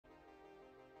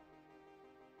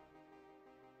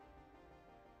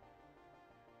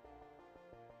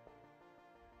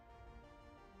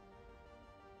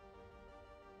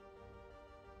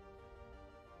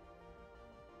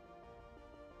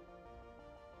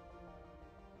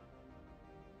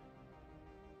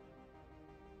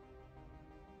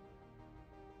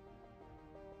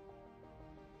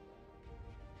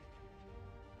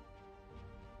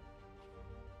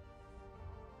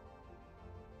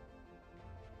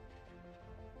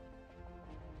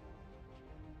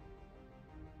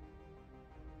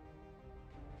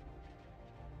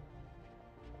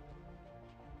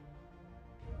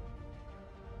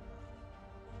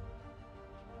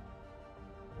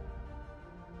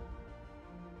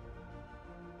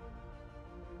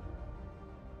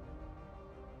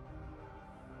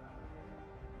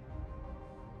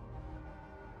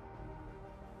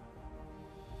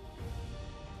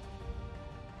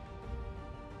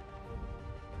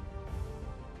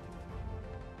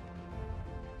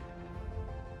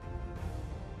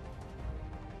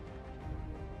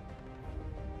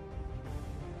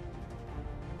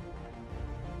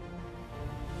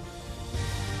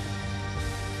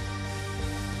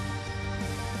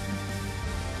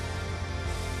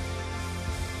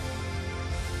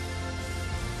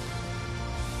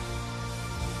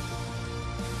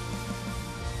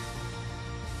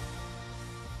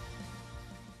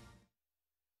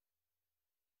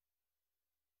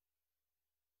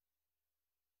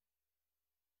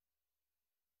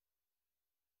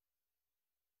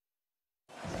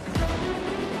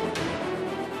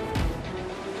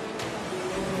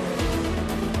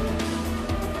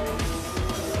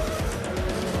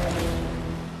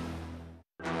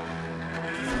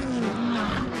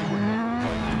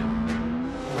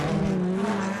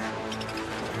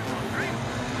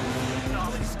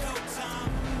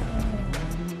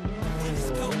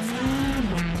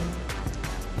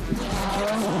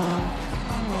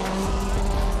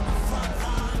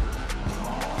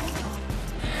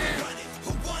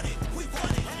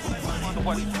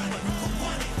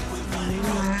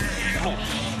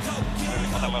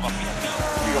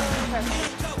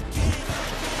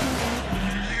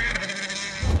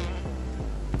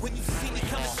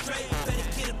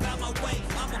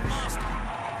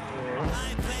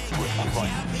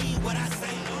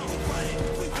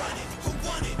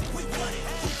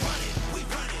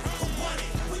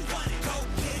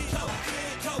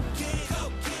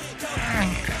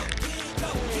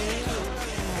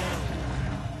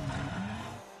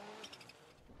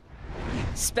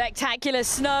Spectacular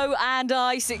snow and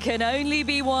ice. It can only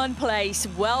be one place.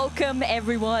 Welcome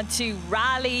everyone to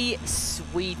Rally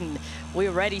Sweden.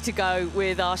 We're ready to go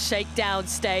with our shakedown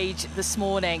stage this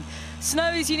morning.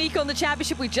 Snow is unique on the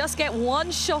championship. We just get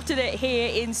one shot at it here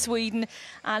in Sweden,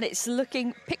 and it's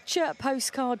looking picture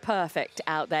postcard perfect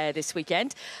out there this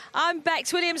weekend. I'm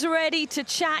Bex Williams, ready to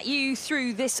chat you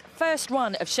through this first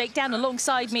run of Shakedown.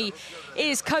 Alongside me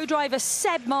is co-driver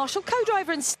Seb Marshall,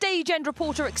 co-driver and stage end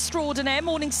reporter extraordinaire.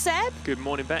 Morning, Seb. Good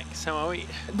morning, Bex. How are we?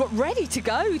 But ready to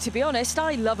go, to be honest.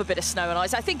 I love a bit of snow and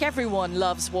ice. I think everyone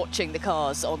loves watching the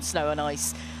cars on snow and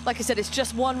ice. Like I said, it's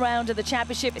just one round of the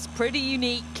championship. It's pretty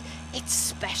unique. It's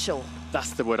special.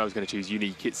 That's the word I was going to choose,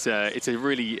 unique. It's a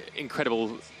really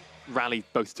incredible rally,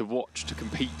 both to watch, to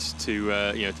compete, to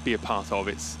you know, to be a part of.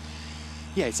 It's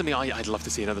something I'd love to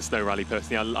see another snow rally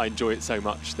personally. I enjoy it so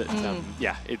much that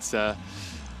yeah, it's a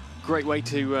great way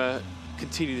to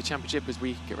continue the championship as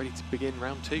we get ready to begin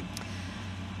round 2.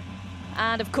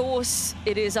 And of course,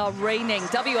 it is our reigning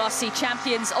WRC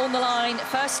champions on the line.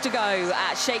 First to go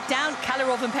at Shakedown, Kalle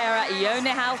Rovanperä,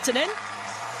 Jouni Halttunen.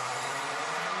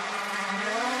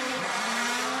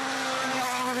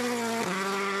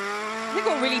 I think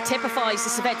what really typifies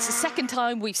this event, it's the second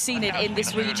time we've seen it in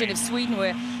this region of Sweden.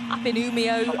 We're up in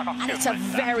Umeå, and it's a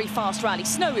very fast rally.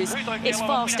 Snow is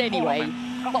fast anyway,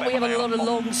 but we have a lot of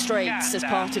long straights as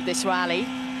part of this rally.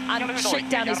 And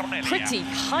Shakedown is pretty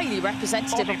highly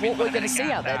representative of what we're going to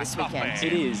see out there this weekend.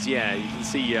 It is, yeah. You can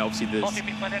see, obviously,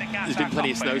 there's been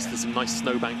plenty of snow, so there's some nice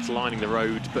snowbanks lining the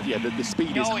road. But yeah, the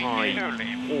speed is high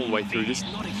all the way through. There's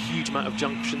not a huge amount of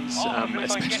junctions,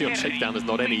 especially on Shakedown. There's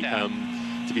not any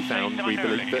to be found, we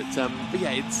believe. But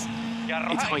yeah, it's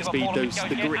high speed.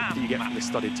 The grip that you get from the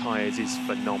studded tyres is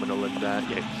phenomenal. And yeah,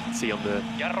 you can see on the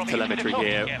telemetry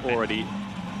here already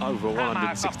over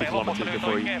 160 kilometres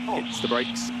before he hits the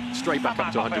brakes, straight back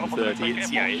up to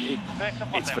 130.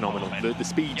 It's phenomenal. The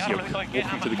speed, you know,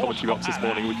 walking to the commentary box this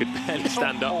morning, we could barely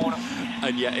stand up,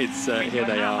 and yet it's here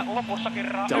they are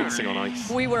dancing on ice.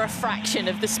 We were a fraction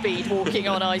of the speed walking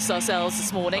on ice ourselves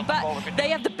this morning, but they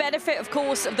have the benefit, of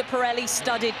course, of the Pirelli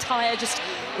studded tyre. Just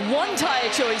one tyre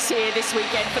choice here this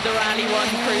weekend for the Rally 1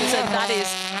 crews, and that is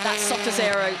that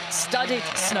Sottosero studded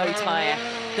snow tyre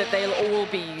that they'll all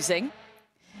be using.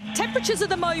 Temperatures at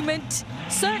the moment,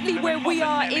 certainly where we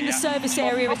are in the service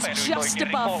area, it's just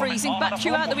above freezing, but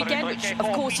throughout the weekend, which of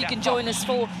course you can join us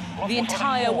for the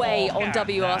entire way on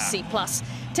WRC+.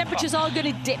 Temperatures are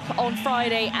going to dip on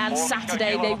Friday and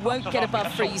Saturday. They won't get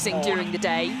above freezing during the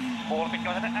day.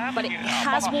 But it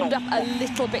has warmed up a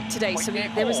little bit today, so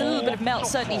there was a little bit of melt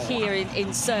certainly here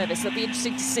in service. It'll be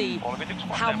interesting to see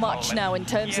how much now in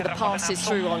terms of the passes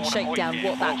through on Shakedown,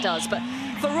 what that does. But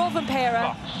for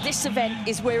Rovanperä, this event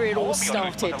is where it all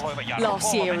started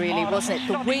last year, really, wasn't it?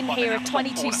 The win here, a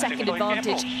 22-second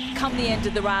advantage come the end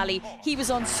of the rally. He was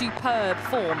on superb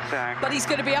form, but he's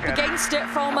going to be up against it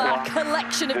from a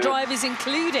collection of drivers,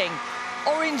 including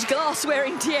orange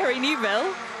glass-wearing Thierry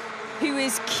Neuville, who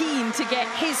is keen to get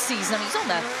his season. I mean, he's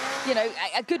on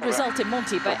a good result in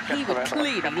Monty, but he would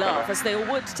clearly love, as they all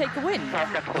would, to take a win. I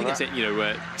think that's it. You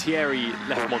know, Thierry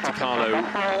left Monte Carlo.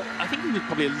 I think he was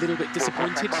probably a little bit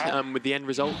disappointed with the end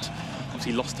result.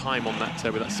 Obviously, lost time on that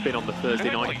with that spin on the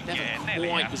Thursday night. Never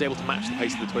quite was able to match the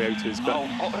pace of the Toyotas,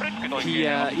 but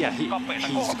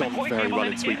he's gone very well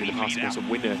in Sweden in the past. He was a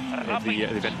winner of the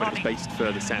event when it was based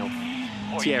further south.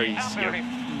 Thierry's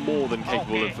more than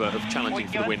capable of challenging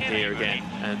for the win here again,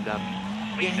 and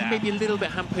yeah, he may be a little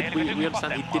bit hampered. We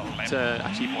understand he didn't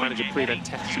actually manage a pre-event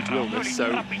test due to illness,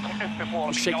 so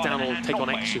Shakedown will take on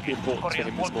extra importance for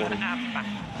him this morning.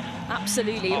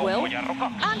 Absolutely it will.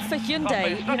 And for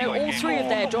Hyundai, you know, all three of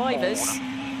their drivers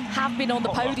have been on the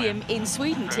podium in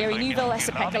Sweden. Thierry Neuville,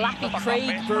 Esa-Pekka Lappi,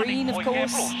 Craig Breen, of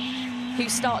course, who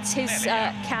starts his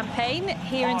campaign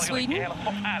here in Sweden.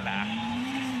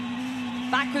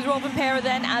 Back with Rovanperä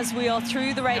then, as we are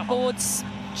through the red boards.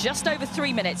 Just over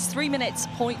 3 minutes, 3 minutes,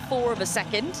 0.4 of a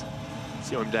second.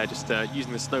 See him there, just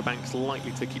using the snowbanks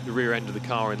lightly to keep the rear end of the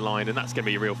car in line, and that's going to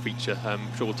be a real feature. I'm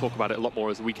sure we'll talk about it a lot more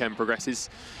as the weekend progresses.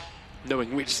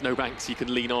 Knowing which snowbanks you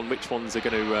can lean on, which ones are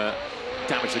going to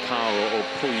damage the car or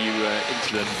pull you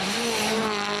into them.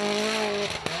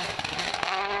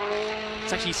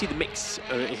 It's actually, you see the mix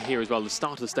here as well. The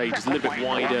start of the stage is a little bit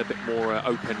wider, a bit more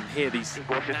open. Here, these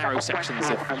narrow sections,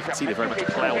 you can see they're very much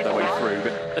ploughed their way through.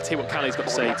 But let's hear what Calle's got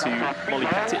to say to Molly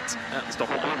Pettit at the stop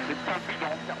line.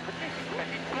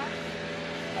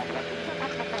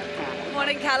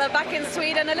 Morning, Kalle. Back in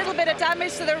Sweden, a little bit of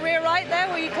damage to the rear right there.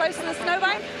 Were you close to the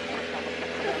snowbank?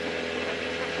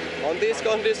 On this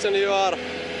condition, you are,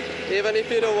 even if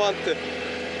you don't want to.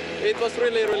 It was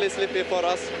really, really slippy for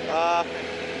us.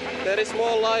 There is a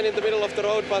small line in the middle of the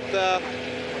road, but the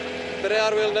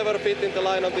rear will never fit in the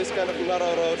line on this kind of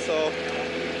narrow road, so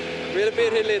it will be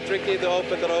really tricky to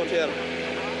open the road here.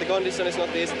 The condition is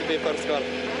not easy to be first car.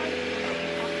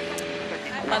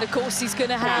 And of course he's going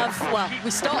to have, well,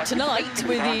 we start tonight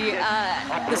with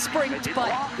the sprint,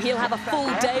 but he'll have a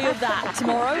full day of that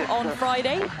tomorrow on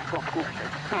Friday.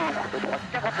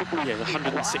 Yeah,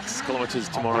 106 kilometres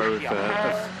tomorrow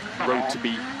of road to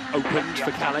be opened for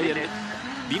Kalle. And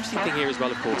the interesting thing here as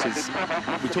well, of course, is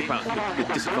we talk about the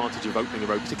disadvantage of opening the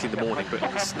road, particularly in the morning,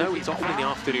 but snow is often in the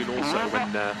afternoon also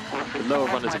when the lower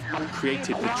runners have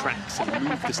created the tracks and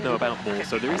moved the snow about more.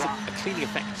 So there is a cleaning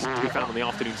effect to be found on the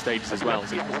afternoon stages as well.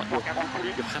 So it's like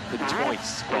you're hampered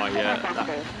twice by that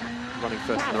running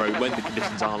first in the road when the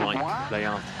conditions are like they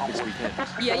are this weekend.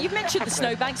 Yeah, you've mentioned the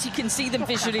snowbanks. You can see them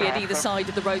visually at either side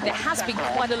of the road. There has been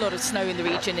quite a lot of snow in the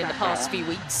region in the past few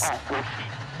weeks.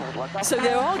 So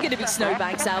there are going to be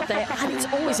snowbanks out there, and it's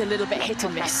always a little bit hit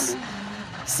and miss.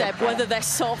 Seb, whether they're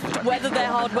soft, whether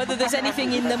they're hard, whether there's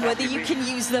anything in them, whether you can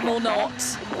use them or not.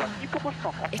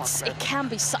 It can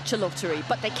be such a lottery,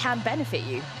 but they can benefit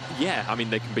you. Yeah, I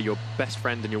mean, they can be your best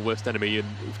friend and your worst enemy in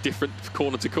different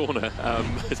corner to corner,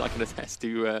 as I can attest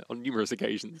to on numerous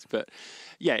occasions. But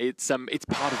yeah, it's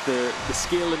part of the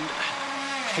skill, and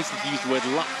I hate to use the word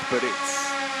luck, but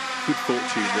it's good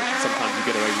fortune that sometimes you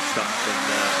get away with stuff, and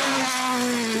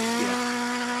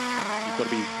you've got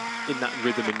to be in that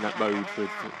rhythm, in that mode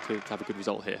to have a good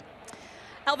result here.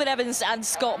 Elfyn Evans and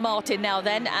Scott Martin now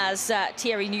then, as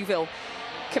Thierry Neuville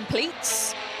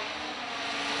completes.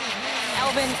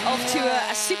 Elfyn off to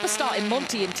a super start in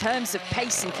Monty in terms of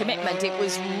pace and commitment. It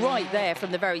was right there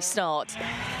from the very start.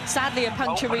 Sadly, a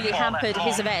puncture really hampered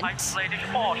his event.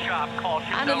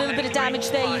 And a little bit of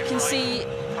damage there you can see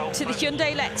to the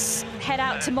Hyundai. Let's head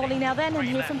out to Molly now then and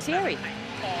hear from Thierry.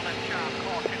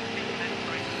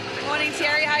 Morning,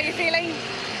 Thierry. How are you feeling?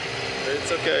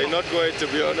 It's okay, not great to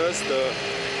be honest.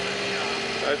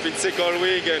 I've been sick all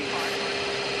week and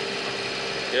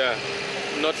yeah,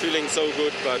 not feeling so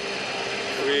good, but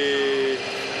we're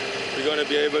going to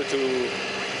be able to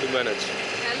manage.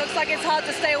 Yeah, it looks like it's hard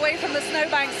to stay away from the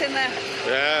snowbanks in there.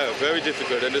 Yeah, very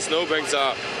difficult, and the snowbanks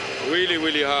are really,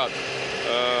 really hard.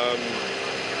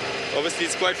 Obviously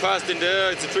it's quite fast in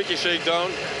there, it's a tricky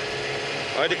shakedown.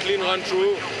 I had a clean run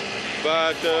through,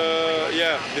 but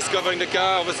yeah, discovering the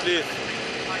car, obviously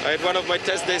I had one of my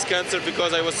test days cancelled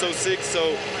because I was so sick,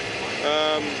 so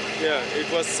yeah,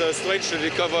 it was strange to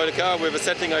recover the car with a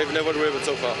setting I've never driven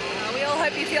so far. We all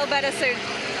hope you feel better soon.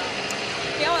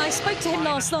 Yeah, well, I spoke to him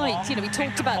last night. You know, we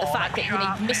talked about the fact that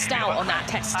he missed out on that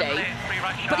test day,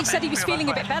 but he said he was feeling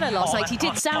a bit better last night. He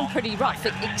did sound pretty rough,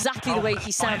 exactly the way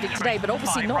he sounded today, but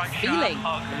obviously not feeling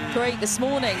great this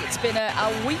morning. It's been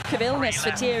a week of illness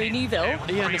for Thierry Neuville.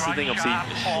 Yeah, and this is the thing, obviously,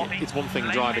 it's one thing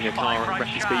driving a car at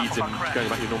record speeds and going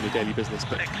about your normal daily business,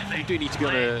 but you do need to be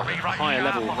on a higher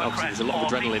level. Obviously, there's a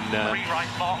lot of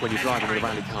adrenaline when you're driving with a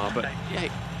rally car, but yeah,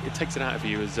 it takes it out of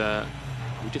you as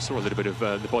we just saw a little bit of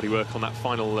the bodywork on that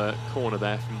final corner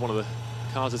there from one of the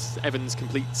cars as Evans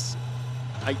completes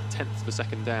 0.8 of a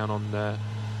second down on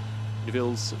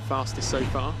Neuville's fastest so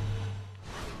far.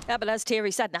 Yeah, but as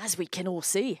Thierry said, and as we can all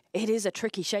see, it is a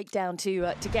tricky shakedown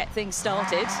to get things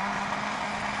started.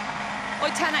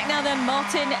 Oitanak now then,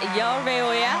 Martin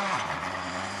Järveoja.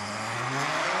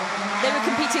 They were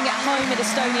competing at home in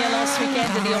Estonia last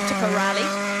weekend in the Ottopa Rally,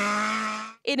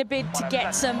 in a bid to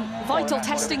get some vital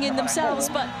testing in themselves,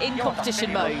 but in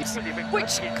competition mode,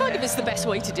 which kind of is the best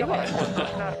way to do it.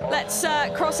 Let's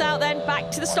cross out then, back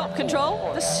to the stop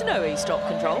control, the snowy stop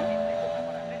control.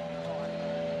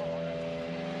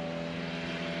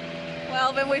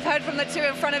 Well, then we've heard from the two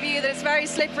in front of you that it's very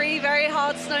slippery, very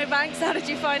hard snowbanks. How did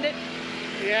you find it?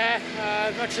 Yeah,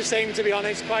 much the same, to be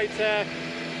honest. Quite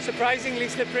surprisingly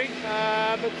slippery,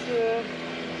 but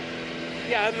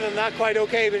yeah, other than that, quite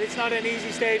okay. But it's not an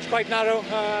easy stage, quite narrow,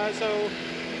 so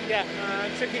yeah,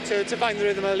 tricky to find the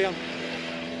rhythm early on.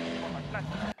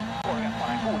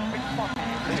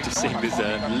 Just seeing there's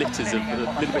litters of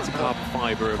little bits of carbon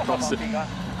fibre across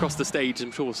the stage.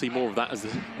 I'm sure we'll see more of that as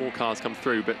more cars come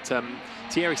through. But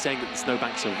Thierry's saying that the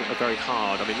snowbanks are very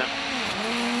hard. I mean, that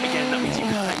again, that means you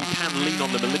can can lean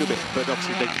on them a little bit, but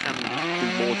obviously they can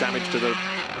do more damage to the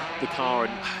car,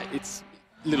 and it's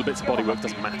little bits of bodywork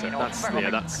doesn't matter.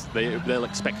 They'll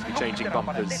expect to be changing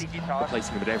bumpers,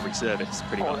 replacing them at every service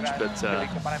pretty much.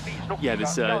 But yeah,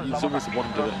 there's always a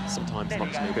wonder that sometimes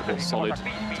lumps are a bit more solid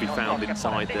to be found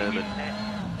inside them,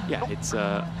 and yeah, it's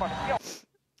a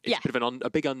bit of a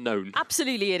big unknown.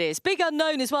 Absolutely it is. Big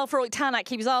unknown as well for Oitanak.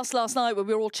 He was asked last night when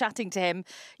we were all chatting to him,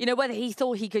 you know, whether he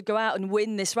thought he could go out and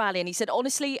win this rally. And he said,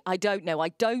 honestly, I don't know. I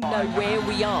don't know where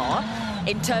we are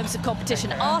in terms of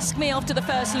competition. Ask me after the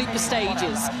first loop of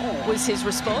stages, was his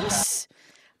response.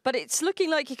 But it's looking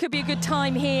like it could be a good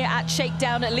time here at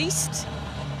Shakedown at least.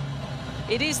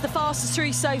 It is the fastest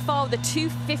through so far with a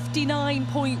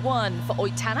 2:59.1 for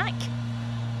Oitanak.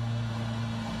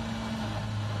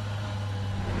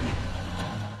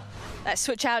 Let's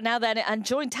switch out now then and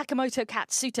join Takamoto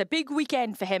Katsuta. Big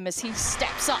weekend for him as he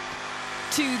steps up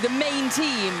to the main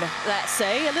team, let's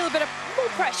say. A little bit of more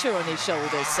pressure on his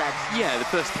shoulders, Seb. Yeah, the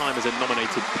first time as a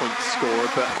nominated point scorer,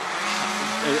 but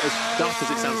as daft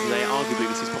as it sounds today, arguably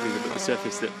this is probably the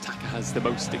surface that Taka has the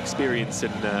most experience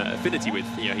and affinity with.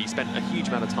 You know, he spent a huge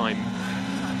amount of time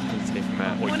here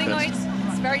from Morning, Oit.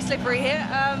 It's very slippery here.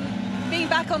 Being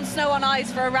back on snow on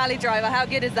ice for a rally driver, how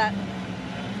good is that?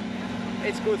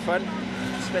 It's good fun,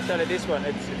 especially this one.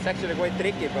 It's actually quite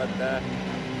tricky, but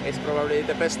it's probably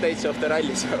the best stage of the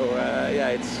rally. So yeah,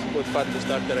 it's good fun to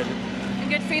start the rally. A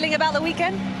good feeling about the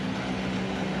weekend?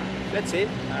 Let's see.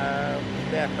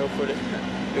 Yeah, hopefully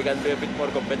we can be a bit more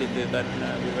competitive than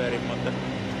we were in Monte.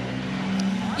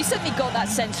 You certainly got that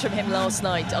sense from him last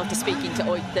night after speaking to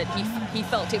Oit that he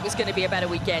felt it was going to be a better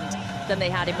weekend than they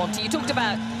had in Monte. You talked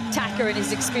about Taka and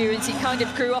his experience. He kind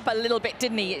of grew up a little bit,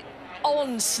 didn't he?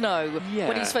 On snow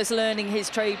when he was first learning his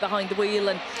trade behind the wheel,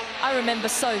 and I remember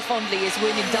so fondly his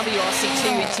win in WRC 2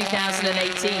 in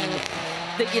 2018.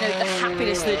 That, you know, the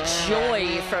happiness, the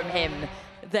joy from him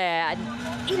there, and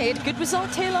he had a good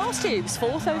result here last year. He was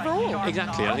 4th overall.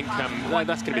 Exactly. I think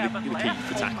that's going to be the key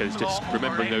for Taka, is just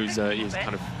remembering those.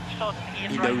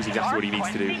 He knows exactly what he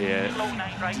needs to do here.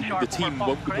 The team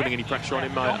won't be putting any pressure on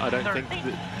him. I don't think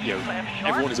that, you know,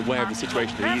 everyone is aware of the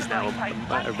situation that he is now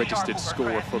a registered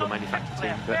scorer for the manufacturer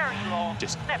team. But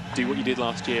just do what you did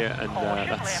last year, and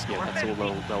that's all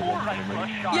they'll want from him,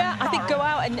 really. Yeah, I think go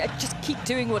out and just keep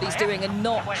doing what he's doing and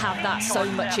not have that so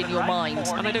much in your mind.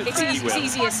 And I don't it's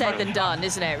easier said than done,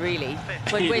 isn't it, really,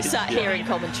 when we're sat here in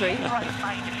commentary.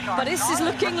 But this is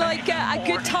looking like a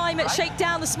good time at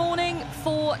Shakedown this morning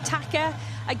for Taka.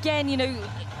 Again, you know,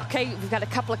 okay, we've got a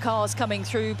couple of cars coming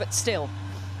through, but still.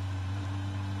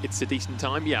 It's a decent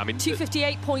time, yeah. I mean,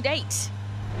 2:58.8.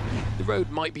 The road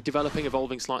might be developing,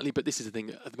 evolving slightly, but this is the thing.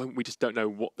 At the moment, we just don't know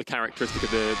what the characteristic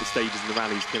of the stages and the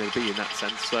rally is going to be in that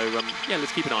sense. So, yeah,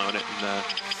 let's keep an eye on it. And,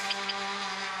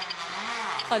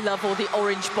 I love all the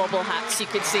orange bobble hats you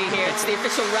can see here. It's the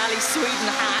official Rally Sweden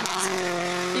hat.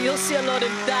 You'll see a lot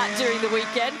of that during the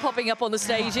weekend, popping up on the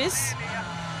stages.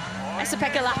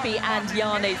 Esa-Pekka Lappi and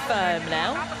Jarne Firm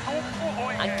now.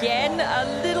 Again, a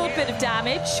little bit of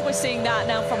damage. We're seeing that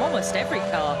now from almost every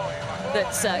car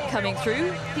that's coming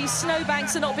through. These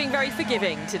snowbanks are not being very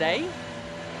forgiving today.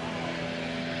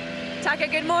 Taka,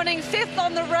 good morning. 5th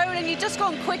on the road, and you've just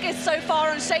gone quickest so far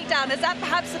on Shakedown. Is that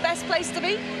perhaps the best place to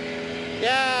be?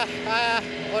 Yeah,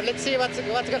 well, let's see what's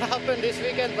going to happen this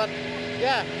weekend. But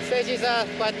yeah, stages are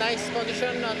quite nice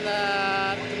condition on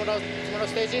tomorrow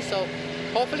stages. So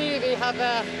hopefully we have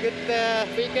a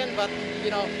good weekend. But you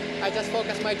know, I just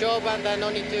focus my job and no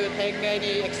need to take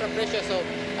any extra pressure. So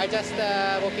I just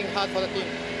working hard for the team.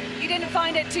 You didn't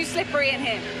find it too slippery in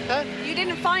here? Huh? You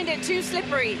didn't find it too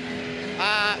slippery?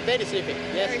 Very slippery,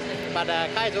 yes. But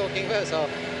car is working well, so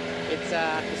it's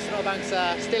the snowbanks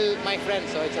are still my friend,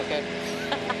 so it's okay.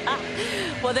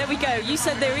 Well, there we go. You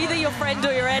said they're either your friend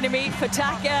or your enemy. For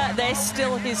Taka, they're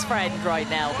still his friend right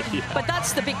now. Yeah. But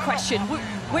that's the big question.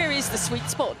 Where is the sweet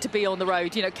spot to be on the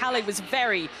road? You know, Kalle was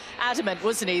very adamant,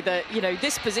 wasn't he, that, you know,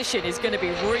 this position is going to be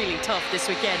really tough this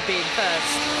weekend, being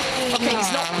first. Okay,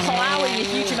 he's not plowing a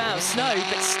huge amount of snow,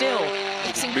 but still,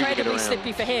 it's incredibly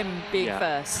slippy for him being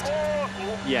first.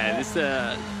 Yeah, it's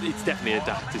definitely a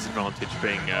disadvantage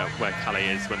being where Kalle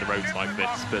is when the road's like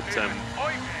this. But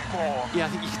yeah, I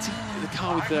think you can see the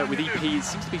car with EP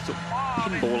seems to be sort of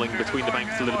pinballing between the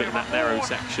banks a little bit in that narrow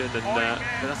section, and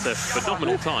that's a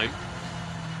phenomenal time.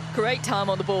 Great time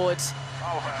on the board.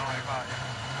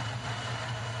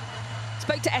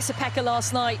 Spoke to Esa-Pekka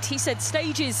last night. He said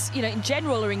stages, you know, in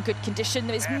general are in good condition.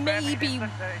 There's maybe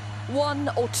one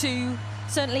or two,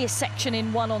 certainly a section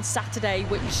in one on Saturday,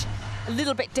 which a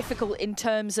little bit difficult in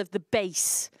terms of the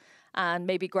base and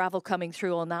maybe gravel coming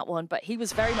through on that one. But he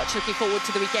was very much looking forward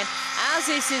to the weekend, as does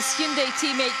this is Hyundai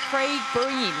teammate Craig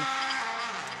Breen.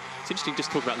 It's interesting just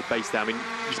talking about the base there. I mean,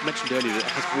 you mentioned earlier that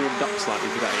it has warmed up slightly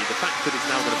today. The fact that it's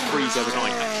now going to freeze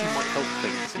overnight actually might help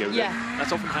things. You know,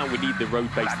 that's often how we need the road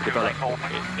base to develop.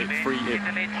 It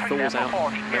thaws out,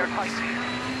 melts,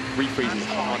 refreezes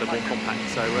harder, more compact.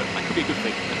 So that could be a good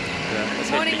thing.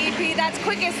 Morning, EP. That's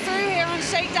quickest through here on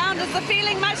Shakedown. Does the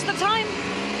feeling match the time?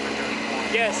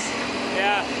 Yes.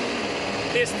 Yeah.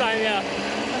 This time, yeah.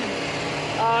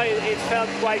 It felt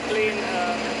quite clean.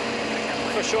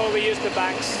 For sure, we used the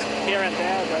banks here and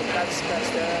there, but that's the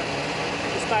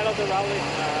style of the rally.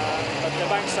 But the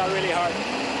banks are really hard. So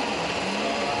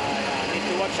need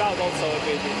to watch out also a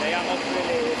bit. They are not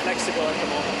really flexible at the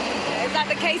moment. Is that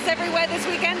the case everywhere this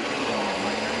weekend?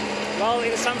 Well,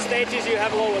 in some stages you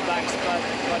have lower banks, but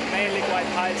mainly quite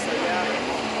high. So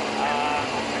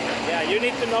yeah, you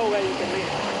need to know where you can lean.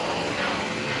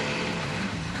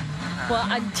 Well,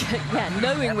 and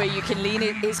knowing where you can lean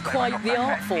is quite the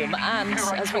art form, and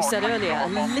as we said earlier, a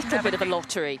little bit of a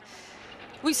lottery.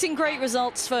 We've seen great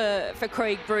results for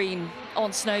Craig Breen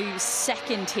on snow,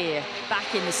 second here,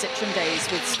 back in the Citroen days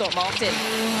with Scott Martin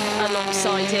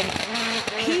alongside him.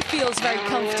 He feels very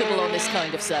comfortable on this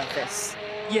kind of surface.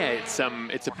 Yeah, it's a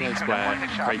place where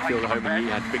Craig feels at home, and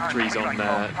he had victories on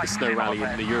the snow rally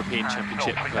in the European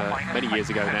Championship many years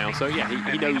ago now. So yeah,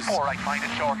 he knows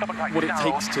what it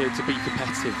takes to be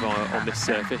competitive on this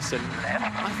surface, and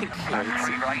I think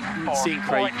it's seeing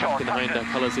Craig back in the Hyundai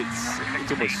colours, it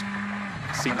almost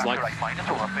seems like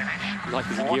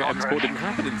as a year M Sport didn't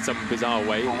happen in some bizarre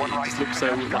way. It just looks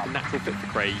so like a natural fit for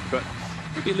Craig, but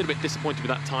he'd be a little bit disappointed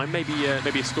with that time. Maybe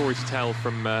a story to tell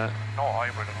from.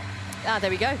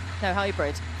 There we go. No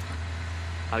hybrid.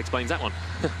 That explains that one.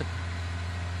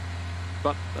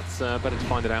 But that's better to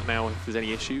find it out now if there's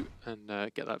any issue and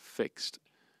get that fixed.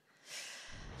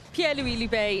 Pierre-Louis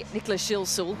Loubet, Niklas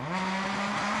Gilsoul.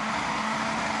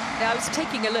 Now I was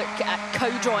taking a look at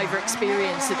co-driver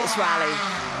experience at this rally.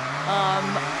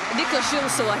 Niklas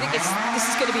Gilsoul, I think this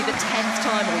is going to be the 10th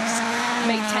time he's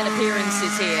made 10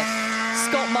 appearances here.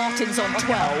 Scott Martin's on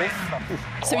 12,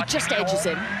 so he just edges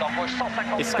him.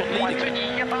 Is Scott leading?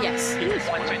 Yes. He is.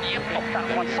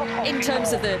 In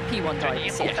terms of the P1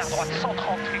 drivers, yes.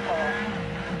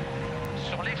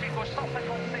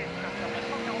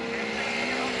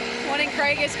 Morning,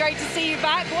 Craig. It's great to see you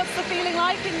back. What's the feeling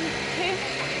like in here?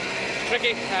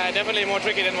 Tricky. Definitely more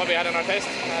tricky than what we had in our test.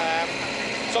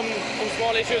 Some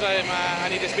small issues I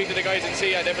need to speak to the guys and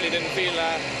see. I definitely didn't feel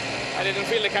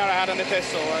the car I had on the test,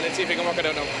 so let's see if we can work it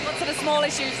out now. What sort of small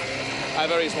issues?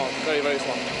 Very small, very, very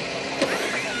small.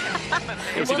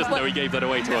 He doesn't know he gave that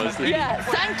away to us. Yeah,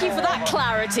 thank you for that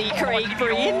clarity, Craig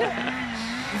Breen.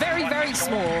 Very, very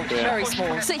small, very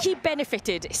small. So he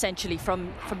benefited essentially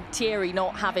from Thierry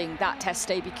not having that test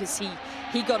day because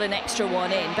he got an extra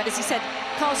one in. But as he said,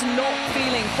 car's not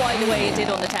feeling quite the way it did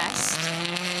on the test.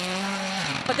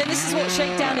 But then this is what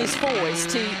Shakedown is for, is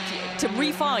to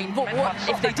refine what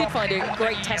if they did find a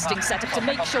great testing setup, to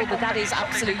make sure that is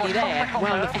absolutely there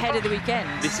ahead of the weekend.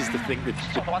 This is the thing,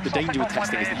 the danger with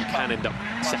testing is that you can end up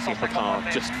setting up a car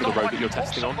just for the road that you're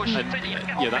testing on,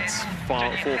 and that's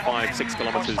 4, 5, 6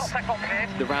 kilometres.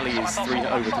 The rally is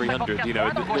over 300, you know,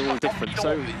 they're all different.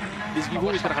 So you've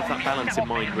always got to have that balance in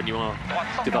mind when you are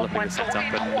developing the setup,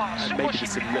 and maybe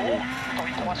there's some little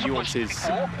nuances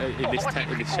in this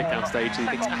Shakedown stage. He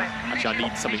thinks, actually, I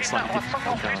need something slightly different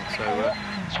from the car. So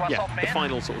yeah, the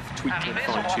final sort of tweak and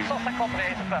fine-tune.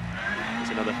 There's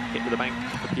another hit with the bank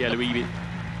for Pierre-Louis.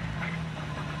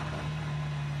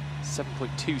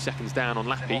 7.2 seconds down on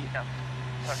Lappi.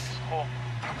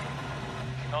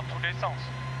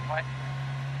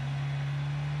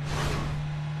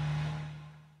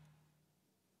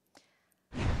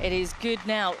 It is good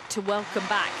now to welcome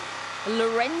back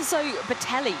Lorenzo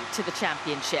Bertelli to the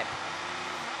championship.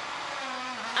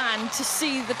 And to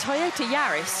see the Toyota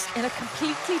Yaris in a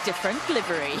completely different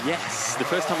livery. Yes, the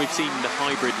first time we've seen the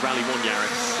hybrid Rally 1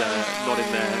 Yaris not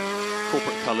in their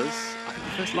corporate colours.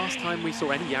 I think the last time we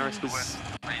saw any Yaris was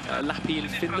Lappi in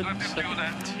Finland, I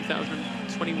think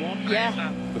 2021.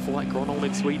 Yeah. Before that, Gronholm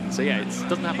in Sweden. So yeah, it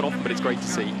doesn't happen often, but it's great to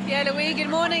see. Yeah, Louis, good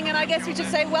morning, and I guess we should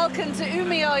say welcome to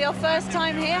Umeå, your first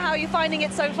time here. How are you finding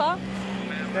it so far?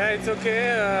 Yeah, it's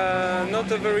okay.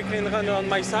 Not a very clean run on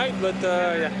my side, but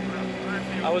yeah.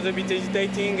 I was a bit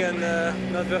hesitating and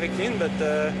not very keen, but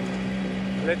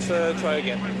let's try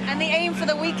again. And the aim for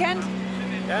the weekend?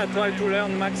 Yeah, try to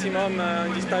learn maximum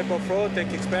on this type of road,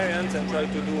 take experience, and try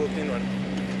to do a clean run.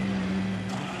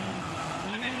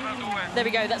 There we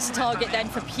go, that's the target then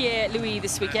for Pierre-Louis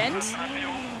this weekend.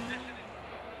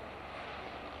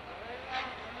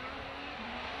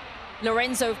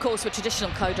 Lorenzo, of course, with traditional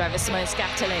co-driver Simone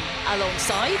Scatterling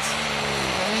alongside.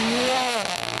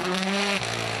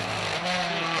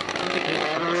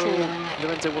 I'm not sure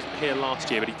Lorenzo wasn't here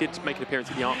last year, but he did make an appearance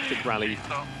at the Arctic Rally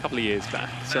a couple of years back.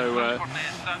 So a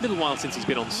little while since he's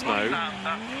been on snow.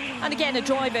 And again, a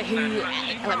driver who,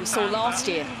 like we saw last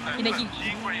year, you know, he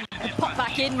popped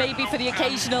back in maybe for the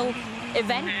occasional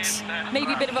event,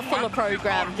 maybe a bit of a fuller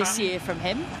programme this year from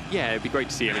him. Yeah, it'd be great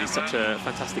to see him. He's such a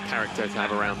fantastic character to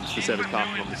have around the service park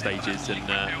and on the stages, and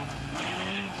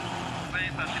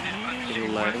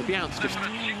he'll be out to just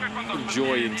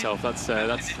enjoy himself. That's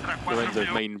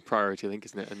Lorenzo's main priority, I think,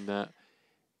 isn't it? And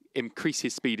increase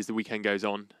his speed as the weekend goes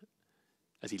on,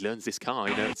 as he learns this car.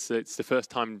 You know, it's the first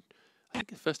time, I think,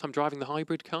 the first time driving the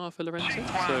hybrid car for Lorenzo.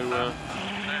 So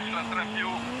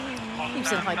he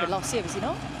was in hybrid last year, was he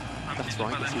not? That's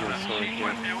right. Yes, he was. Sorry.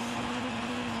 Yeah.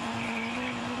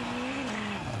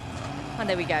 And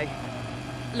there we go.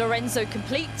 Lorenzo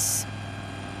completes.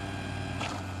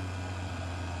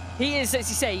 He is, as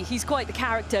you say, he's quite the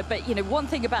character, but, you know, one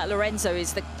thing about Lorenzo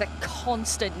is the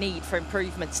constant need for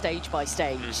improvement stage by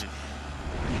stage. Mm-hmm.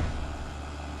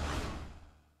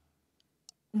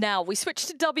 Now, we switch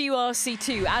to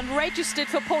WRC2 and registered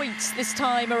for points this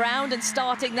time around, and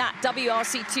starting that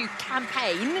WRC2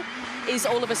 campaign is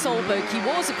Oliver Solberg. He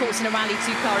was, of course, in a Rally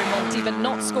 2 car in Monty, but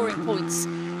not scoring points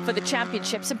for the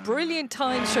championship. Some brilliant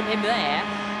times from him there.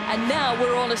 And now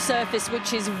we're on a surface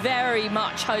which is very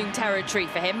much home territory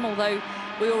for him, although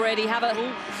we already have a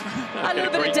little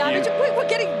bit of damage. We're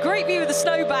getting a great view of the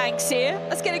snowbanks here.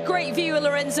 Let's get a great view of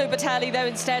Lorenzo Bertelli, though,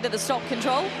 instead of the stop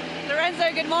control.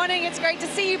 Lorenzo, good morning. It's great to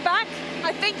see you back.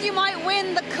 I think you might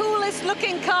win the coolest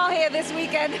looking car here this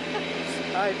weekend.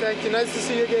 Hi, thank you. Nice to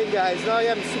see you again, guys. Now I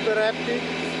am super happy to be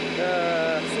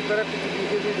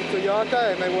here with the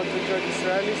Toyota, and I want to enjoy this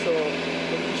rally, so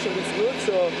the condition is good,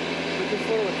 so looking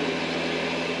forward to it.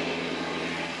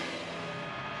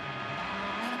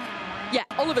 Yeah,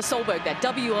 Oliver Solberg there,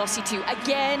 WRC2.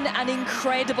 Again, an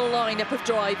incredible lineup of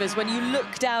drivers when you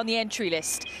look down the entry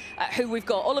list. Who we've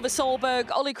got: Oliver Solberg,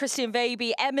 Olli Christian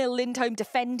Veiby, Emil Lindholm,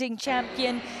 defending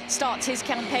champion, starts his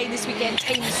campaign this weekend.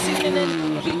 Teemu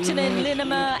Suunanen, Huhtinen,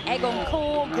 Linnemer, Egon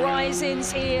Kor,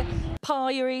 Grisins here,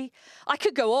 Pyri. I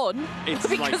could go on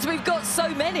because we've got so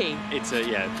many. It's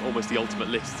almost the ultimate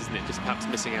list, isn't it? Just perhaps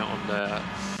missing out on the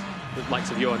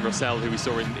likes of Johan Rosell, who we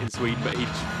saw in Sweden, but he'd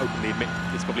openly admit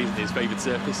this probably isn't his favourite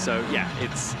surface. So yeah,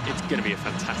 it's going to be a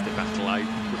fantastic battle. I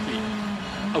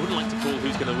wouldn't like to call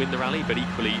who's going to win the rally, but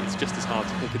equally it's just as hard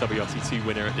to pick a WRC2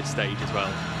 winner at this stage as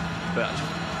well. But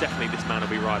definitely this man will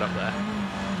be right up there.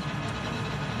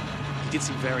 He did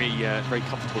seem very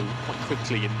comfortable quite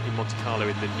quickly in Monte Carlo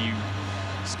in the new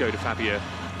Skoda Fabia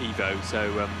Evo.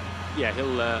 So yeah,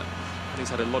 he's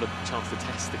had a lot of chance to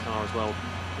test the car as well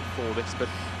before this, but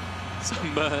some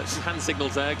hand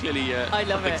signals there, clearly I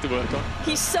love things it. to work on.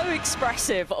 He's so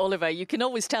expressive, Oliver. You can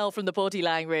always tell from the body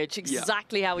language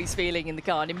exactly how he's feeling in the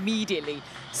car, and immediately,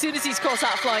 as soon as he's crossed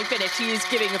that flying finish, he is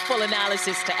giving a full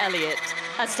analysis to Elliot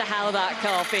as to how that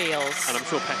car feels. And I'm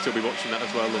sure Petter will be watching that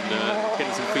as well and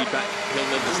getting some feedback. He'll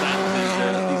understand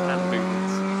these hand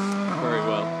movements very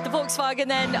well. The Volkswagen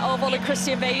then of Olli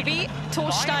Christian Veiby,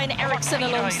 Torstein Eriksson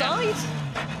alongside.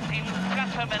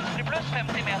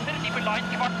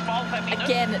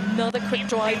 Again, another quick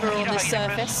driver on this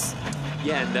surface.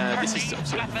 Yeah, and this is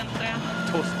obviously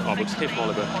we'll just hear from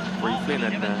Oliver briefly and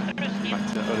then back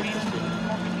to Olli Christian.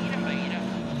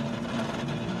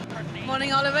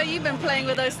 Morning, Oliver. You've been playing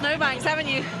with those snowbanks, haven't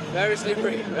you? Very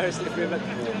slippery, but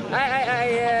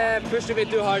I pushed a bit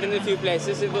too hard in a few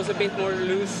places. It was a bit more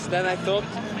loose than I thought.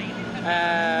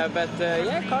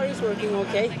 Yeah, car is working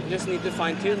okay. Just need to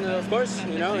fine-tune, of course.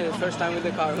 You know, it's the first time with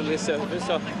the car on this surface,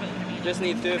 so just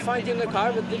need to fine-tune the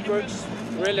car, but it works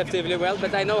relatively well.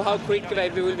 But I know how quick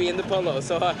Veiby will be in the Polo,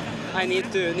 so I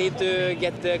need to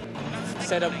get the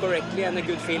setup correctly and a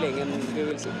good feeling, and we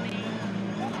will see.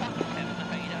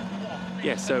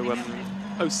 Yeah, so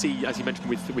OC, as you mentioned,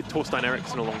 with Torstein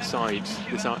Eriksson alongside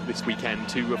this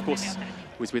weekend, who of course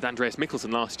was with Andreas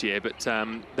Mikkelsen last year, but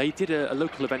they did a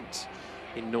local event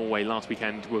in Norway last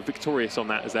weekend, were victorious on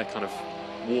that as their kind of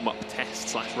warm-up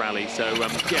test / rally. So yeah,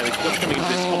 they're coming into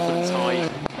this confidence high.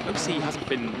 OC hasn't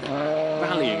been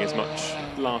rallying as much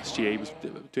last year. He was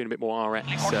doing a bit more RX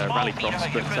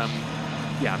rallycross, but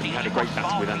yeah, I mean, he had a great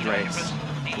battle with Andreas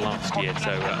last year,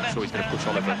 so I'm sure he's going to push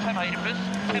Oliver.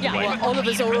 Yeah, well,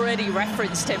 Oliver's already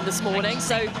referenced him this morning,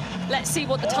 so let's see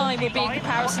what the time will be in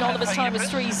comparison. Oliver's time was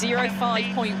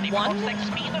 3:05.1,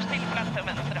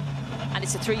 and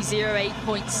it's a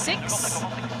 3:08.6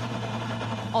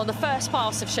 on the first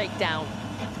pass of Shakedown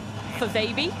for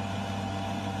Veiby.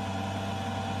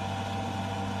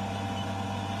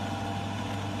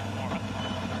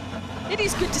 It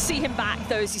is good to see him back,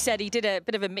 though. As you said, he did a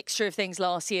bit of a mixture of things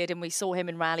last year, and we saw him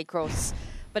in Rallycross.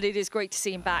 But it is great to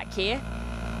see him back here.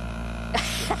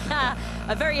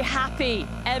 A very happy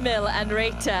Emil and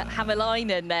Reetta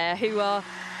Hämäläinen there, who are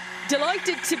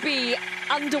delighted to be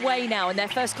underway now in their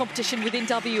first competition within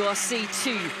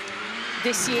WRC2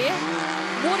 this year.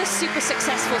 What a super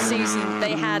successful season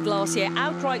they had last year.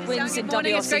 Outright wins in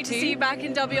WRC2. It's great to see you back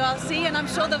in WRC, and I'm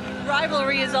sure the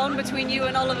rivalry is on between you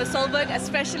and Oliver Solberg,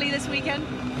 especially this weekend.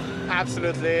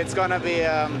 Absolutely, it's gonna be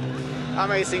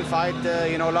amazing fight.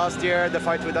 You know, last year the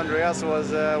fight with Andreas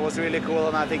was really cool,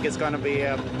 and I think it's gonna be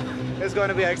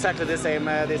exactly the same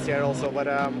this year also. But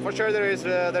for sure there is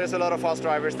a lot of fast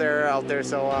drivers out there,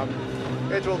 so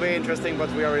it will be interesting.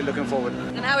 But we are really looking forward.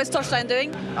 And how is Torstein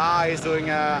doing? He's doing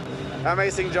an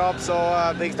amazing job. So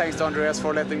big thanks to Andreas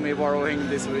for letting me borrow him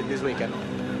this weekend.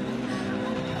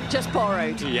 Just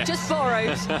borrowed. Yes. Just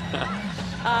borrowed.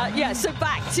 Yeah. So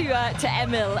back to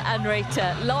Emil and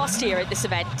Reetta. Last year at this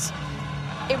event,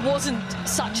 it wasn't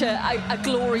such a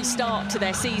glory start to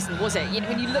their season, was it? You know,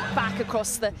 when you look back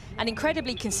across an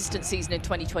incredibly consistent season in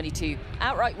 2022,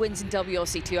 outright wins in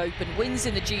WRC2 Open, wins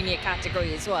in the junior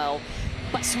category as well.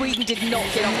 But Sweden did not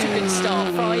get off to a good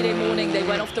start. Friday morning, they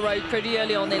went off the road pretty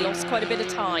early on. They lost quite a bit of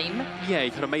time. Yeah, he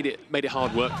kind of made it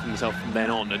hard work for themselves from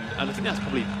then on, and I think that's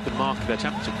probably the mark of their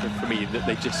championship for me, that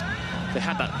they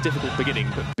had that difficult beginning,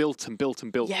 but built and built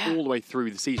and built all the way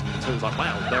through the season. So it was like,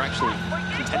 wow, they're actually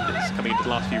contenders coming into the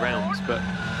last few rounds. But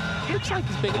it looks like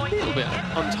he's been a little bit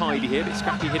untidy here, a bit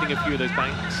scrappy, hitting a few of those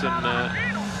banks, and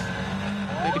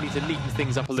maybe need to neaten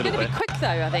things up a little bit. It's going to be quick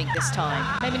though, I think, this time.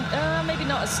 Maybe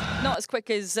not as quick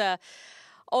as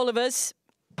Oliver's.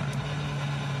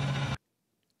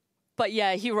 But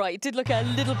yeah, you're right. It did look a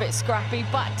little bit scrappy,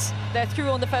 but they're through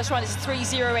on the first run. It's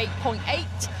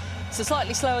 3:08.8. So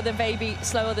slightly slower than Baby,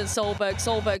 slower than Solberg.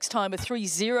 Solberg's time of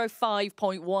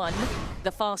 3:05.1,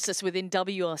 the fastest within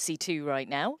WRC2 right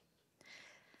now.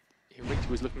 Yeah, Reetta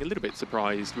was looking a little bit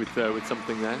surprised with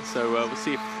something there. So we'll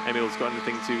see if Emil's got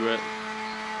anything to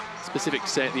specific to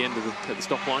say at the end of the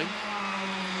stop line.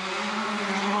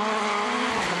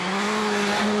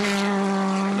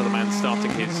 Another man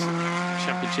starting his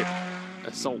championship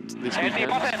assault this weekend.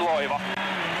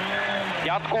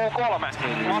 Jatkuu 3.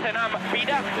 Vasen M,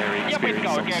 pidä ja pitkä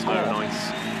oikein 4.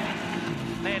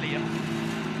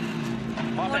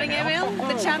 Morning, Emil.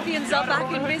 The champions are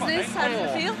back in business. How does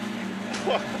it feel?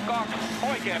 2.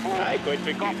 Oikein puu. Quite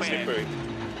tricky, slippery.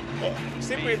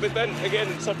 Slippery, but then again,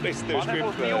 some places there's grip,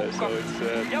 so it's...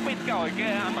 Ja pitkä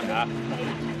oikein M.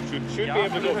 Should be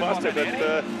able to go faster,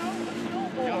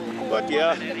 but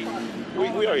yeah,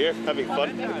 we are here having fun.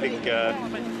 I think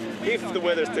if the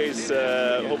weather stays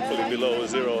hopefully below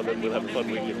 0, then we'll have a fun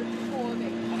weekend.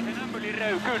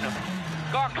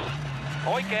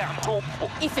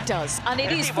 If it does, and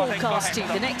it is forecast to,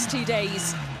 the next 2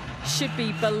 days should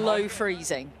be below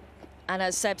freezing. And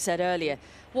as Seb said earlier,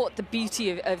 what the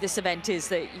beauty of this event is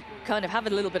that you kind of have a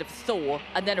little bit of a thaw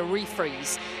and then a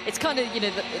refreeze. It's kind of, you know,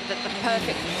 the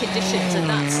perfect conditions, and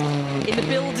that's in the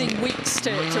building weeks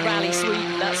to Rally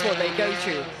Sweden. That's what they go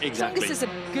through. Exactly. So this is a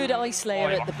good ice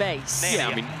layer at the base. Yeah,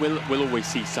 I mean, we'll always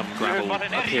see some gravel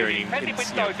appearing in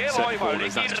certain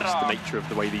corners. That's just the nature of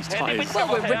the way these tyres. Well,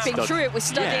 we're ripping through it with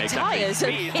studded tyres.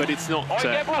 But it's not.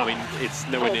 I mean, it's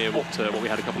nowhere near what we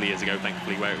had a couple of years ago,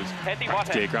 thankfully, where it was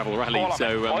practically a gravel rally.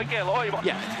 So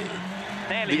yeah.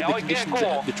 The conditions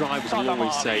that the drivers will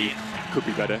always say could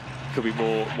be better, could be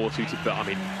more suited, but I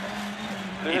mean,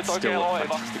 it's still a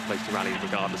fantastic place to rally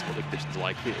regardless of what the conditions are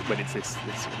like when it's this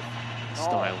sort of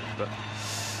style. But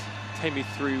take me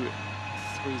through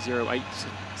 3:08,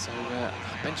 so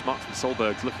benchmark from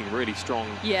Solberg's looking really strong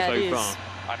so far.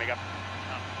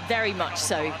 Very much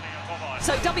so.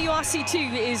 So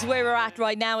WRC2 is where we're at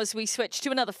right now as we switch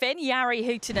to another Finn, Jari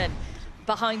Huutunen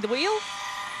behind the wheel.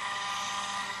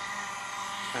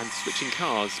 And switching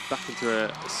cars back into a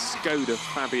Skoda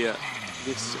Fabia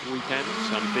this weekend,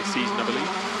 this season, I believe.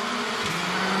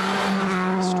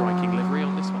 Striking livery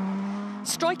on this one.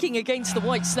 Striking against the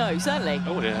white snow, certainly.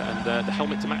 Oh yeah, and the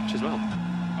helmet to match as well.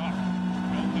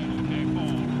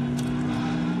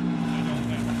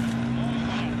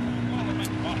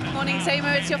 Morning,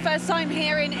 Teemu. It's your first time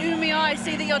here in Umeå. I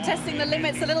see that you're testing the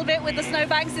limits a little bit with the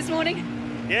snowbanks this morning.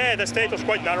 Yeah, the stage was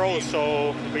quite narrow,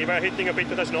 so we were hitting a bit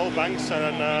of the snowbanks,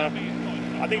 and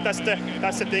I think that's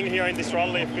the thing here in this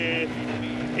rally.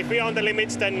 If we are on the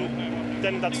limits, then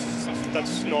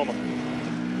that's normal.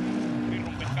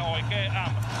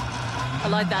 I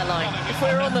like that line. If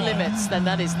we're on the limits, then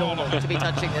that is normal to be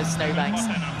touching those snowbanks,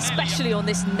 especially on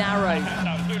this narrow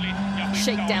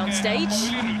shakedown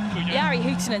stage. Jari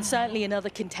Huutunen, certainly another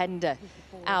contender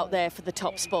out there for the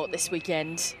top spot this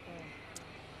weekend.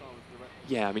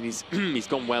 Yeah, I mean, he's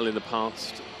gone well in the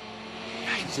past.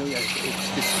 So yeah,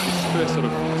 it's this first sort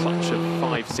of clutch of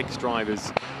 5-6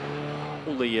 drivers,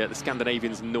 all the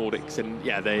Scandinavians and Nordics, and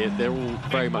yeah, they're all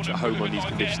very much at home on these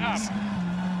conditions.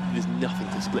 There's nothing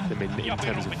to split them in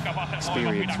terms of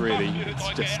experience, really. It's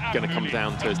just going to come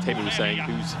down to, as Timmy was saying,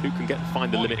 who can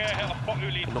find the limit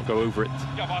and not go over it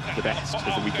the best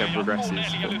as the weekend progresses. But,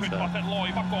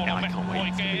 yeah, I can't wait.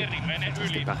 It's going to be a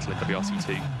fantastic battle in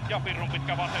WRC2.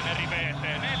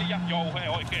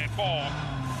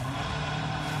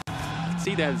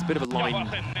 See there's a bit of a line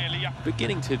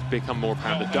beginning to become more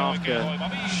apparent, the darker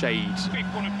shade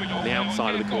on the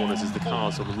outside of the corners as the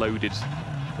cars sort of loaded,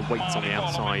 the weights on the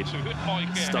outside,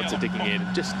 the studs are digging in.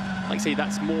 Just, like I say,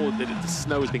 that's more that the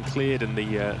snow has been cleared and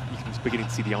you can beginning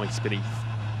to see the ice beneath.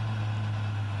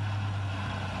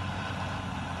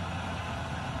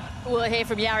 We'll hear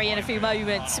from Jari in a few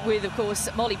moments with, of course,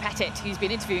 Molly Pettit, who's been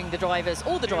interviewing the drivers,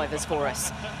 all the drivers for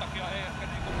us,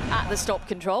 at the stop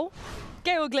control.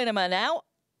 Georg Linnemer now,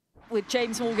 with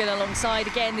James Morgan alongside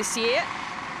again this year.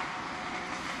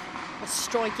 A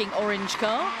striking orange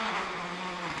car.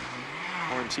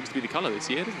 Orange seems to be the colour this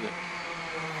year, doesn't it?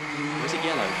 Or is it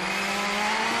yellow?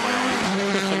 I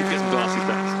need to get some glasses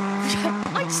next.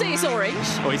 I'd say it's orange.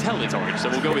 Oh, his helmet's orange, so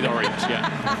we'll go with orange, yeah.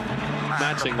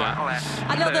 Matching that.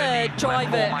 Another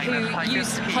driver who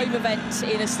used home event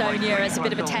in Estonia as a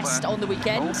bit of a test on the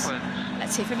weekend.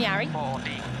 Let's hear from Jari.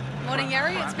 Morning,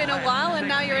 Jari. It's been a while, and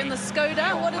now you're in the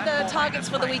Skoda. What are the targets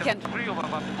for the weekend? Just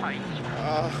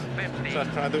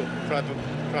try to drive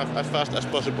as fast as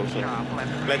possible. So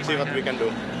let's see what we can do.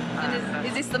 And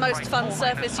is this the most fun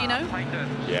surface you know?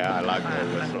 Yeah, I like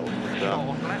always road.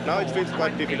 Now it feels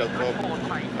quite difficult. So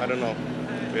I don't know.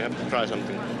 We have to try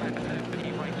something.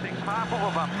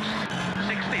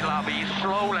 60 lobby,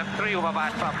 slow left 3 over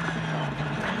back up.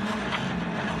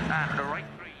 And the right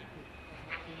 3.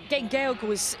 Again, Georg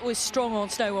was strong on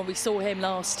snow when we saw him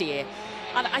last year.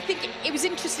 And I think it was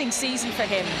an interesting season for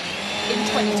him in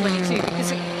 2022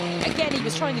 because, again, he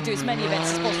was trying to do as many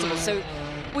events as possible. So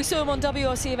we saw him on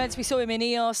WRC events, we saw him in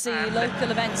ERC,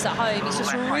 local events at home. He's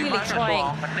just really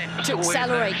trying to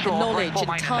accelerate the knowledge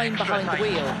and time behind the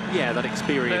wheel. Yeah, that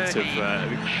experience of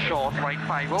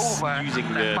using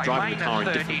driving the car in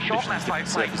different conditions, different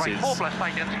surfaces.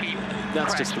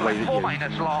 That's just the way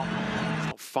that you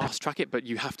fast track it, but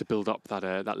you have to build up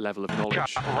that level of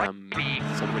knowledge. So when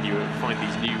you find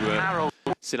these new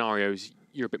scenarios,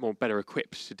 you're a bit more better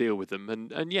equipped to deal with them.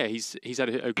 And yeah, he's had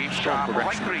a strong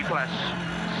progression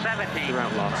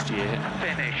throughout last year.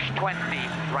 Finish 20,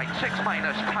 right 6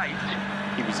 minus tight.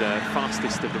 He was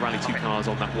fastest of the Rally 2 cars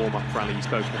on that warm-up rally you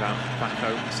spoke about back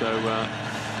home. So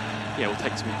yeah, we'll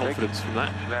take some confidence from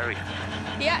that.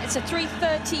 Yeah, it's a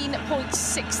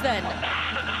 3:13.6 then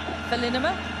for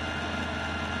Linnemer.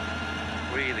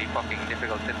 Really fucking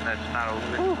difficult in that narrow.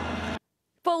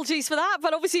 Apologies for that,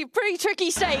 but obviously a pretty tricky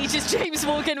stage as James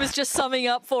Morgan was just summing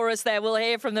up for us there. We'll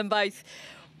hear from them both.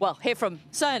 Well, hear from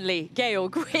certainly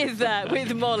Georg with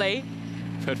Molly.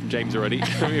 We've heard from James already.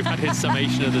 We've had his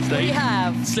summation of the stage. We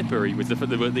have. Slippery was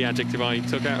the adjective I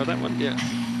took out of that one. Yeah.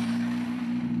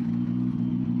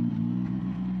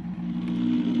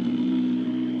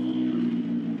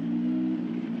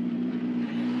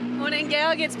 Morning,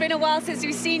 Georg. It's been a while since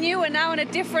we've seen you. We're now in a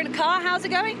different car. How's it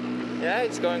going? Yeah,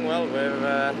 it's going well.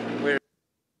 We're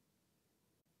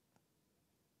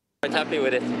quite happy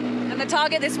with it. And the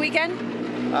target this weekend?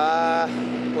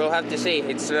 We'll have to see.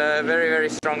 It's a very, very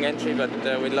strong entry, but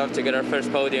we'd love to get our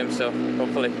first podium, so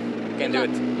hopefully we can do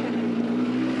it.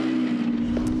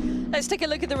 Let's take a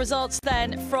look at the results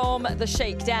then from the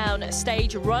Shakedown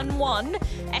stage. Run 1,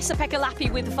 Esa-Pekka Lappi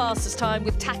with the fastest time,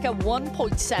 with Taka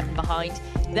 1.7 behind.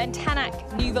 Then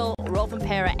Tanak, Neuville,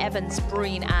 Rovanperä, Evans,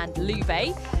 Breen and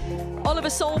Lube. Oliver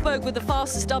Solberg with the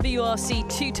fastest WRC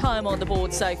 2 time on the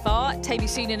board so far. Teemu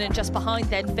Suunanen just behind,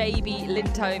 then Veiby,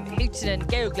 Lindholm, Huhtinen,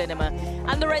 Georg Linnemer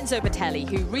and Lorenzo Bertelli,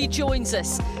 who rejoins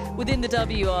us within the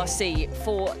WRC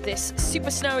for this super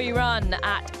snowy run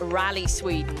at Rally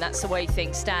Sweden. That's the way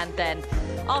things stand then.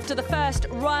 After the first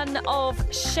run of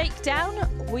Shakedown,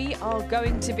 we are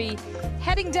going to be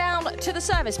heading down to the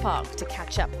service park to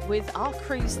catch up with our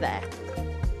crews there.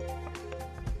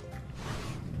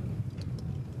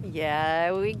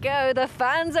 Yeah, we go. The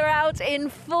fans are out in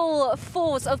full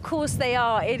force. Of course they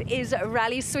are. It is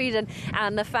Rally Sweden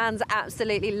and the fans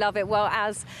absolutely love it. Well,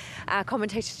 as our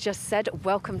commentators just said,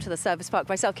 welcome to the service park.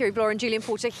 Myself, Kiri Blore and Julian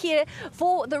Porter here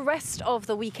for the rest of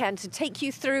the weekend to take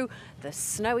you through the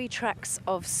snowy tracks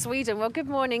of Sweden. Well, good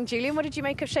morning, Julian. What did you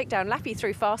make of Shakedown? Lappi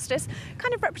through fastest.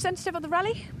 Kind of representative of the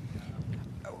rally?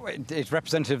 it's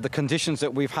representative of the conditions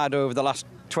that we've had over the last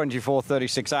 24,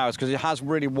 36 hours, because it has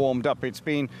really warmed up. It's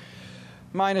been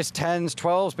minus 10s,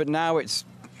 12s, but now it's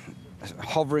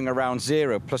hovering around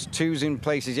 0. Plus 2s in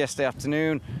places yesterday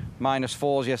afternoon, minus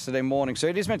 4s yesterday morning. So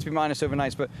it is meant to be minus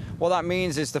overnight, but what that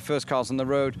means is the first cars on the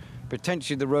road,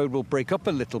 potentially the road will break up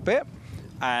a little bit,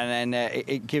 and then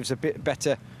it gives a bit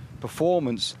better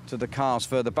performance to the cars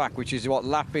further back, which is what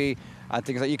Lappi and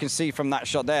things like you can see from that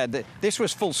shot there. This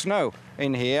was full snow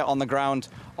in here on the ground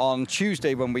on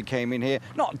Tuesday when we came in here.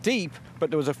 Not deep, but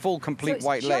there was a full, complete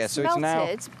white layer. So it's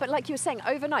melted, but like you were saying,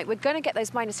 overnight we're going to get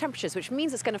those minus temperatures, which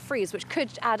means it's going to freeze, which could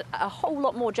add a whole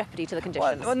lot more jeopardy to the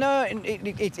conditions. Well, no,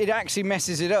 it actually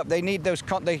messes it up. They need those.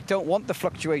 They don't want the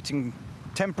fluctuating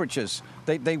temperatures.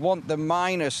 They want the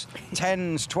minus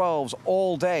 10s, 12s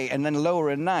all day, and then lower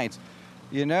at night.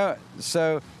 You know,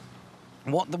 so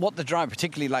what the driver,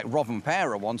 particularly like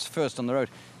Rovanperä, wants first on the road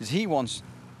is he wants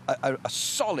a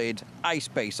solid ice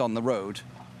base on the road.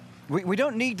 We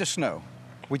don't need the snow.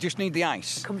 We just need the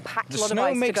ice. Compact the lot snow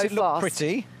of ice makes to go it look fast.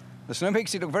 pretty. The snow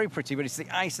makes it look very pretty, but it's the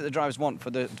ice that the drivers want for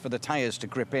the tyres to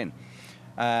grip in.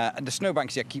 And the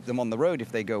snowbanks, yeah, keep them on the road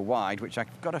if they go wide, which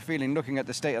I've got a feeling, looking at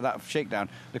the state of that shakedown,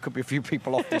 there could be a few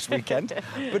people off this weekend.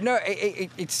 But no,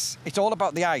 it's all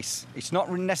about the ice. It's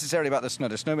not necessarily about the snow.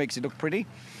 The snow makes it look pretty,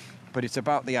 but it's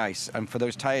about the ice and for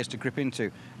those tyres to grip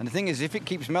into. And the thing is, if it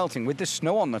keeps melting with the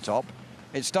snow on the top,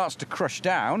 it starts to crush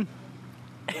down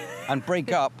and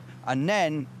break up, and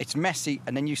then it's messy,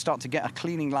 and then you start to get a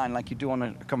cleaning line like you do on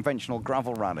a conventional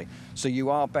gravel rally. So you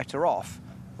are better off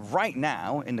right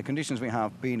now, in the conditions we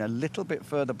have, being a little bit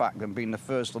further back than being the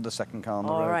first or the second car on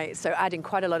the road. All right, so adding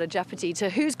quite a lot of jeopardy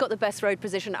to who's got the best road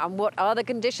position and what are the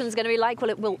conditions going to be like. Well,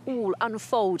 it will all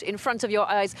unfold in front of your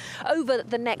eyes over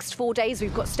the next 4 days.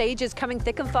 We've got stages coming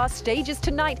thick and fast, stages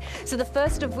tonight. So the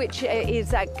first of which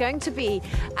is going to be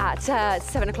at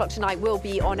 7 o'clock tonight. We'll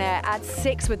be on air at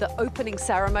 6 with the opening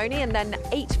ceremony, and then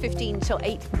 8:15 till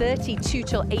 8:30, 2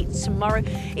 till 8 tomorrow.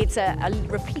 It's a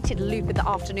repeated loop in the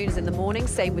afternoons in the morning,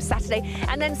 same with Saturday,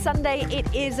 and then Sunday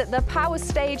it is the power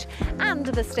stage and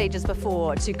the stages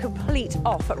before to complete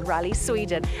off Rally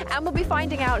Sweden. And we'll be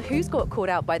finding out who's got caught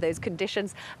out by those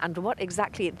conditions and what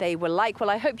exactly they were like. Well,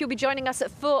 I hope you'll be joining us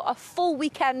for a full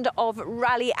weekend of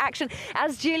rally action.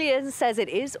 As Julian says, it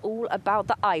is all about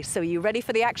the ice. So are you ready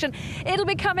for the action? It'll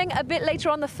be coming a bit later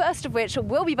on, the first of which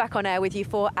we'll be back on air with you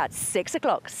for at 6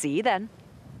 o'clock. See you then.